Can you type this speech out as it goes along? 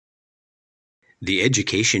The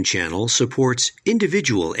Education Channel supports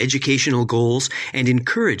individual educational goals and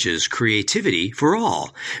encourages creativity for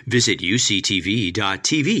all. Visit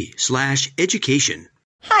uctv.tv/education.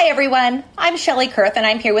 Hi, everyone. I'm Shelli Kurth, and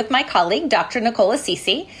I'm here with my colleague, Dr. Nicole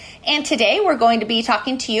Assisi. And today we're going to be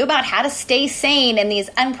talking to you about how to stay sane in these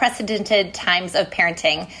unprecedented times of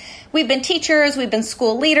parenting. We've been teachers, we've been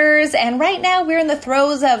school leaders, and right now we're in the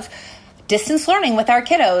throes of distance learning with our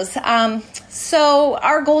kiddos. So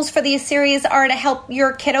our goals for these series are to help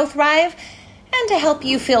your kiddo thrive and to help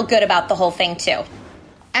you feel good about the whole thing too.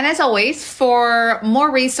 And as always, for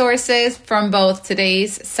more resources from both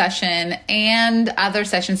today's session and other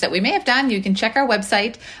sessions that we may have done, you can check our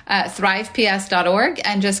website, thriveps.org,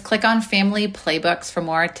 and just click on Family Playbooks for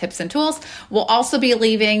more tips and tools. We'll also be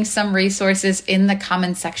leaving some resources in the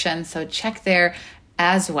comments section, so check there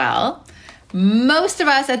as well. Most of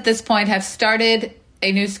us at this point have started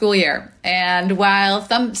a new school year, and while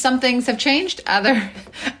some things have changed,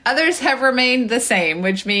 others have remained the same,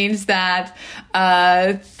 which means that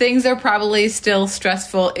things are probably still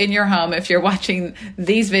stressful in your home if you're watching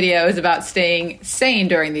these videos about staying sane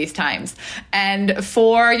during these times. And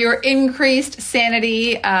for your increased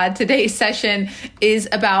sanity, today's session is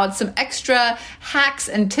about some extra hacks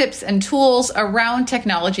and tips and tools around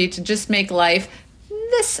technology to just make life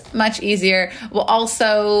this much easier. We'll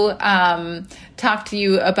also talk to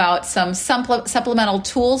you about some supplemental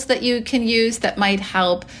tools that you can use that might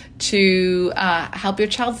help to help your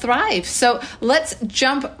child thrive. So let's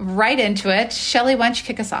jump right into it. Shelli, why don't you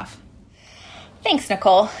kick us off? Thanks,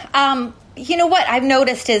 Nicole. You know what I've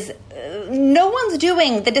noticed is no one's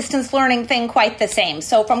doing the distance learning thing quite the same.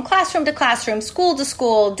 So from classroom to classroom, school to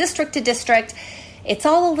school, district to district, it's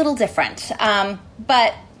all a little different.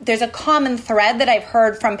 But there's a common thread that I've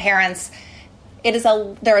heard from parents. There is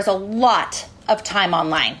a lot of time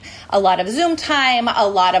online, a lot of Zoom time, a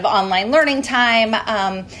lot of online learning time.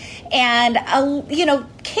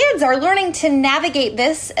 Kids are learning to navigate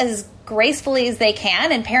this as gracefully as they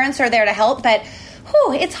can, and parents are there to help, but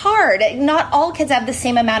it's hard. Not all kids have the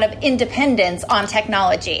same amount of independence on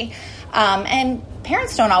technology. And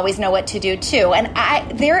parents don't always know what to do too.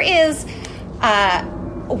 And there is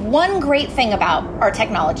one great thing about our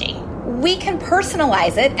technology. We can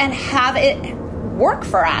personalize it and have it work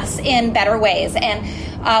for us in better ways. And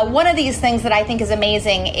one of these things that I think is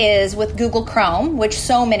amazing is with Google Chrome, which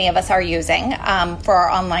so many of us are using for our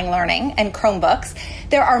online learning and Chromebooks.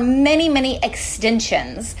 There are many, many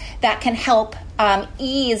extensions that can help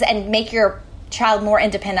ease and make your child more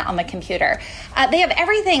independent on the computer. They have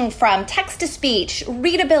everything from text-to-speech,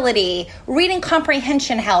 readability, reading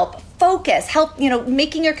comprehension help, focus, help,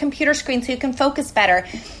 making your computer screen so you can focus better,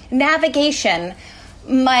 navigation.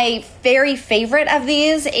 My very favorite of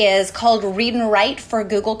these is called Read and Write for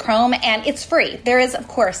Google Chrome, and it's free. There is, of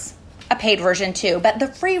course, a paid version too, but the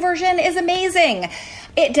free version is amazing.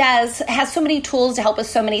 It has so many tools to help with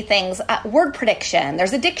so many things. Word prediction,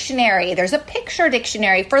 there's a dictionary, there's a picture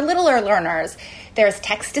dictionary for littler learners, there's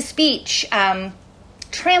text-to-speech,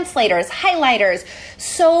 translators, highlighters,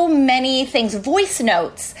 so many things, voice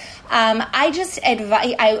notes.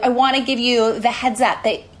 I want to give you the heads up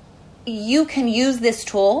that you can use this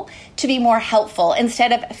tool to be more helpful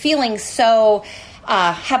instead of feeling so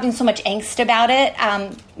having so much angst about it.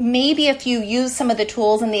 Maybe if you use some of the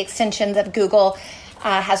tools and the extensions of Google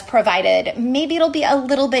has provided, maybe it'll be a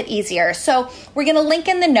little bit easier. So we're going to link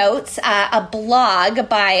in the notes a blog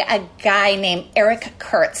by a guy named Eric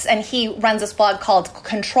Kurtz, and he runs this blog called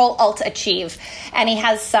Control-Alt-Achieve, and he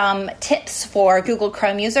has some tips for Google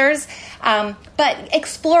Chrome users. But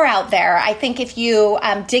explore out there. I think if you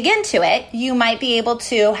dig into it, you might be able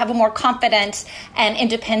to have a more confident and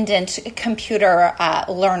independent computer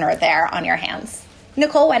learner there on your hands.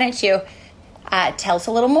 Nicole, why don't you tell us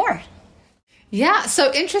a little more? Yeah,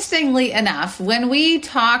 so interestingly enough, when we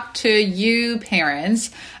talk to you parents,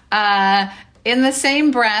 in the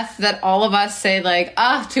same breath that all of us say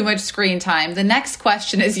too much screen time, the next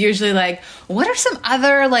question is usually what are some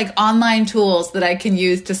other online tools that I can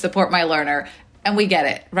use to support my learner? And we get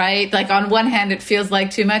it, right? On one hand, it feels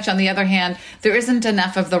like too much. On the other hand, there isn't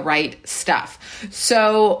enough of the right stuff.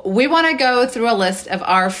 So we want to go through a list of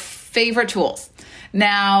our favorite tools.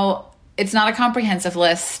 Now, it's not a comprehensive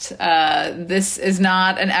list. This is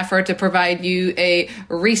not an effort to provide you a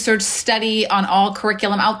research study on all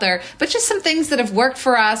curriculum out there, but just some things that have worked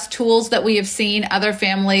for us, tools that we have seen other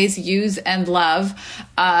families use and love.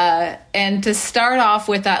 And to start off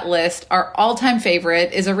with that list, our all-time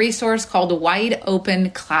favorite is a resource called Wide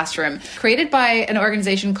Open Classroom, created by an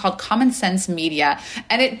organization called Common Sense Media.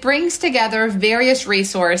 And it brings together various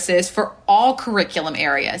resources for all curriculum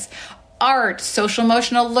areas. art, social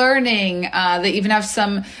emotional learning. They even have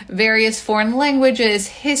some various foreign languages,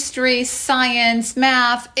 history, science,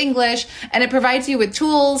 math, English, and it provides you with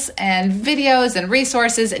tools and videos and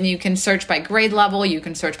resources, and you can search by grade level, you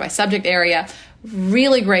can search by subject area.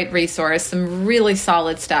 Really great resource, some really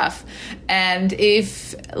solid stuff. And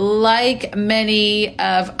if, like many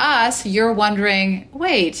of us, you're wondering,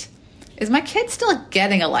 wait, is my kid still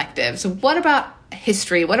getting electives? What about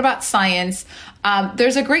history? What about science?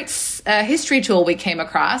 There's a great history tool we came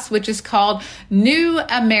across, which is called New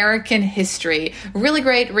American History. Really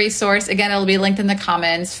great resource. Again, it'll be linked in the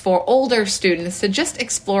comments for older students to just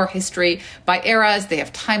explore history by eras. They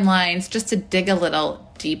have timelines just to dig a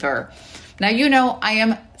little deeper. Now, you know, I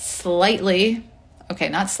am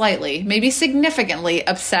maybe significantly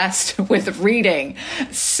obsessed with reading.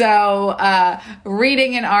 So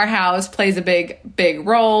reading in our house plays a big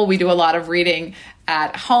role. We do a lot of reading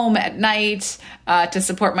at home at night to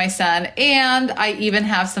support my son. And I even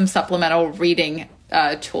have some supplemental reading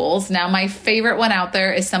tools. Now, my favorite one out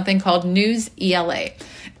there is something called News ELA.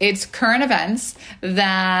 It's current events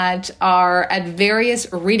that are at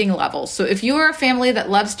various reading levels. So if you are a family that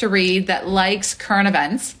loves to read, that likes current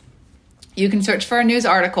events, you can search for a news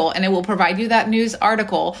article and it will provide you that news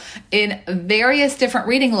article in various different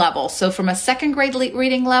reading levels. So from a second grade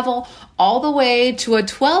reading level all the way to a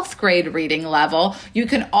 12th grade reading level, you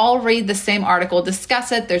can all read the same article,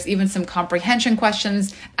 discuss it. There's even some comprehension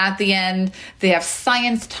questions at the end. They have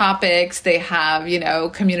science topics. They have,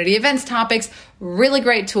 community events topics. Really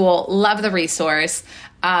great tool. Love the resource.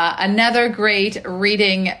 Another great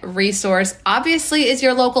reading resource, obviously, is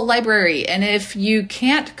your local library. And if you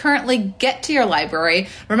can't currently get to your library,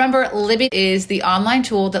 remember, Libby is the online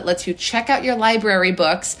tool that lets you check out your library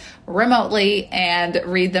books remotely and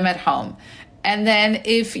read them at home. And then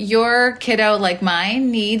if your kiddo, like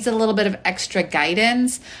mine, needs a little bit of extra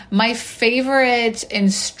guidance, my favorite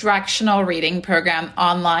instructional reading program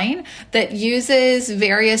online that uses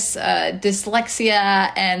various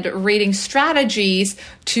dyslexia and reading strategies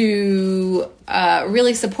to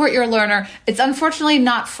really support your learner. It's unfortunately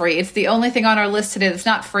not free. It's the only thing on our list today that's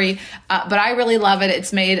not free, but I really love it.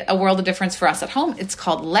 It's made a world of difference for us at home. It's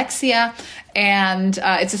called Lexia, and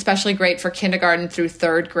it's especially great for kindergarten through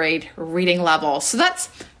third grade reading level. So that's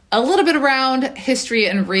a little bit around history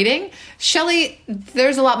and reading. Shelli,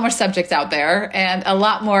 there's a lot more subjects out there and a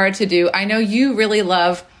lot more to do. I know you really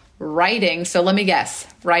love writing, so let me guess.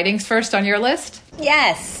 Writing's first on your list?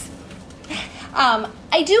 Yes.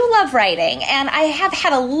 I do love writing, and I have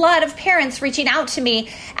had a lot of parents reaching out to me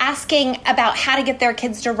asking about how to get their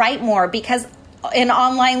kids to write more, because in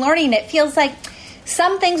online learning, it feels like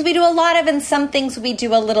some things we do a lot of and some things we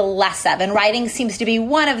do a little less of, and writing seems to be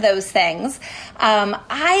one of those things.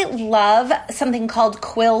 I love something called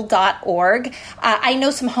quill.org. I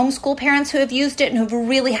know some homeschool parents who have used it and who've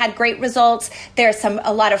really had great results. There's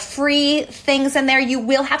a lot of free things in there. You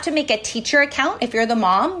will have to make a teacher account if you're the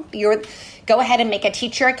mom. Go ahead and make a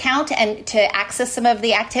teacher account and to access some of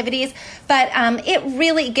the activities. But it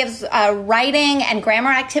really gives writing and grammar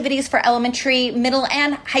activities for elementary, middle,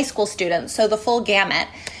 and high school students, so the full gamut.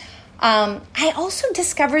 I also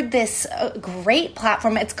discovered this great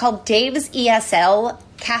platform. It's called Dave's ESL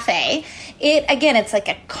Cafe. It's like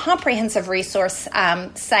a comprehensive resource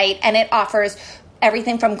site, and it offers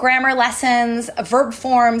everything from grammar lessons, verb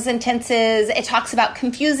forms and tenses. It talks about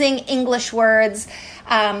confusing English words.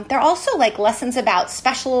 There are also like lessons about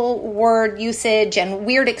special word usage and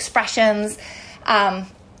weird expressions.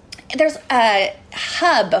 There's a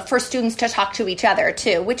hub for students to talk to each other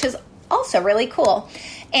too, which is also really cool.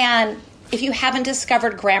 And if you haven't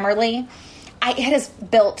discovered Grammarly, it has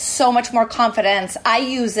built so much more confidence. I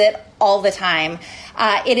use it all the time.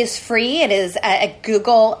 It is free. It is a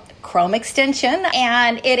Google Chrome extension,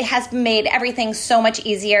 and it has made everything so much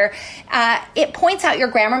easier. It points out your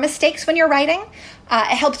grammar mistakes when you're writing.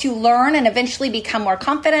 It helps you learn and eventually become more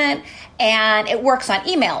confident, and it works on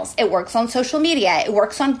emails. It works on social media. It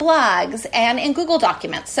works on blogs and in Google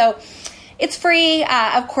Documents. So it's free.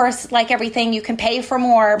 Of course, like everything, you can pay for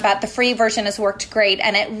more, but the free version has worked great,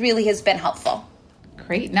 and it really has been helpful.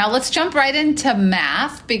 Great. Now let's jump right into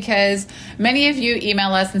math, because many of you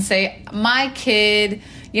email us and say, my kid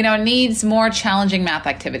needs more challenging math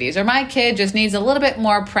activities, or my kid just needs a little bit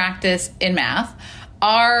more practice in math.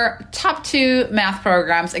 Our top 2 math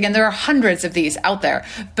programs, again, there are hundreds of these out there,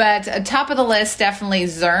 but top of the list, definitely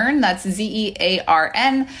Zearn, that's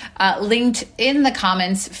Zearn, linked in the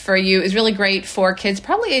comments for you, is really great for kids,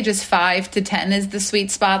 probably ages 5 to 10 is the sweet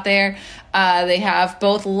spot there. They have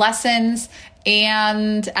both lessons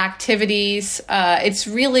and activities. It's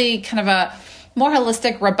really kind of more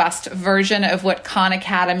holistic, robust version of what Khan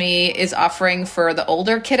Academy is offering for the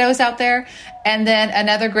older kiddos out there. And then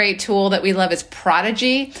another great tool that we love is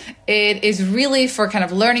Prodigy. It is really for kind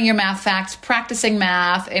of learning your math facts, practicing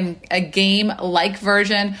math in a game-like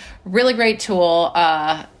version. Really great tool.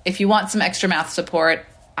 If you want some extra math support,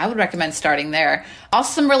 I would recommend starting there.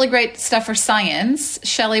 Also some really great stuff for science.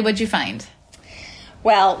 Shelli, what'd you find?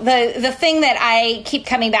 Well, the thing that I keep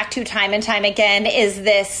coming back to time and time again is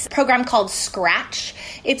this program called Scratch.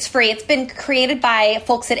 It's free. It's been created by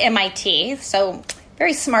folks at MIT, so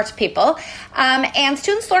very smart people. And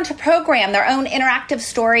students learn to program their own interactive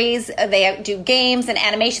stories. They do games and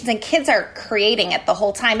animations, and kids are creating it the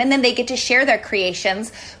whole time. And then they get to share their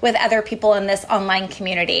creations with other people in this online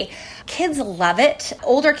community. Kids love it,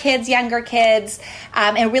 older kids, younger kids,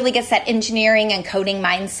 and really gets that engineering and coding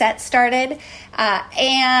mindset started.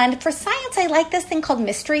 And for science, I like this thing called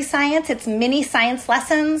Mystery Science. It's mini science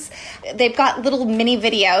lessons. They've got little mini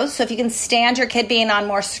videos, so if you can stand your kid being on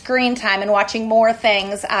more screen time and watching more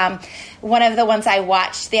things. One of the ones I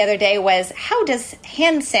watched the other day was, how does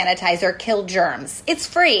hand sanitizer kill germs? It's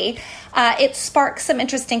free. It sparks some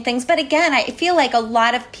interesting things. But again, I feel like a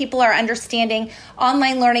lot of people are understanding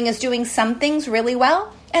online learning is doing some things really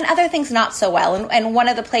well and other things not so well. And one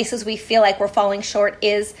of the places we feel like we're falling short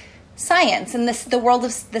is science and the world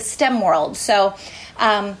of the STEM world. So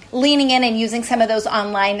leaning in and using some of those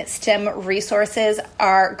online STEM resources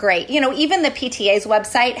are great. You know, even the PTA's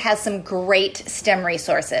website has some great STEM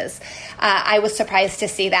resources. I was surprised to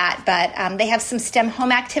see that, but they have some STEM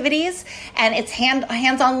home activities, and it's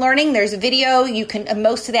hands-on learning. There's video. You can,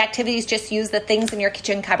 most of the activities, just use the things in your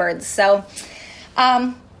kitchen cupboards. So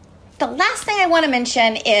the last thing I want to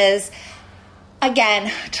mention is,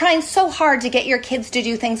 again, trying so hard to get your kids to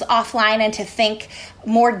do things offline and to think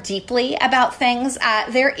more deeply about things.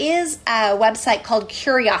 There is a website called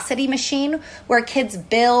Curiosity Machine where kids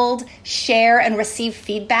build, share, and receive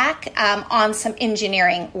feedback on some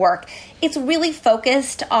engineering work. It's really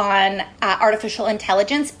focused on artificial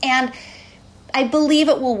intelligence, and I believe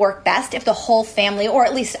it will work best if the whole family, or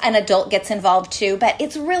at least an adult, gets involved too. But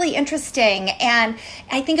it's really interesting, and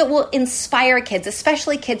I think it will inspire kids,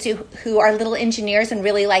 especially kids who are little engineers and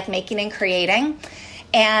really like making and creating.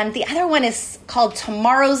 And the other one is called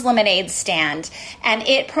Tomorrow's Lemonade Stand, and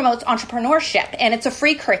it promotes entrepreneurship, and it's a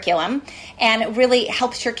free curriculum, and it really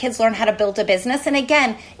helps your kids learn how to build a business. And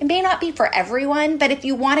again, it may not be for everyone, but if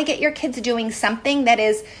you want to get your kids doing something that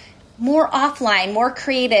is more offline, more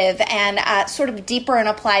creative, and sort of deeper and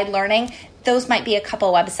applied learning, those might be a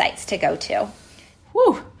couple websites to go to.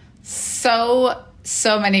 Whew. So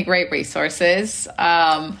many great resources.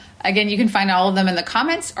 Again, you can find all of them in the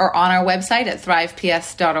comments or on our website at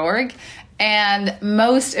thriveps.org. And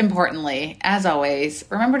most importantly, as always,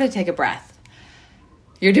 remember to take a breath.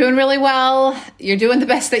 You're doing really well. You're doing the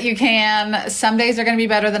best that you can. Some days are going to be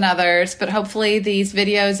better than others, but hopefully these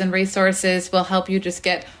videos and resources will help you just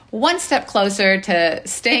get one step closer to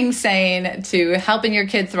staying sane, to helping your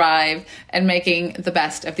kid thrive, and making the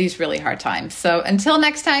best of these really hard times. So until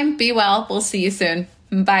next time, be well. We'll see you soon.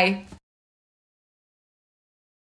 Bye.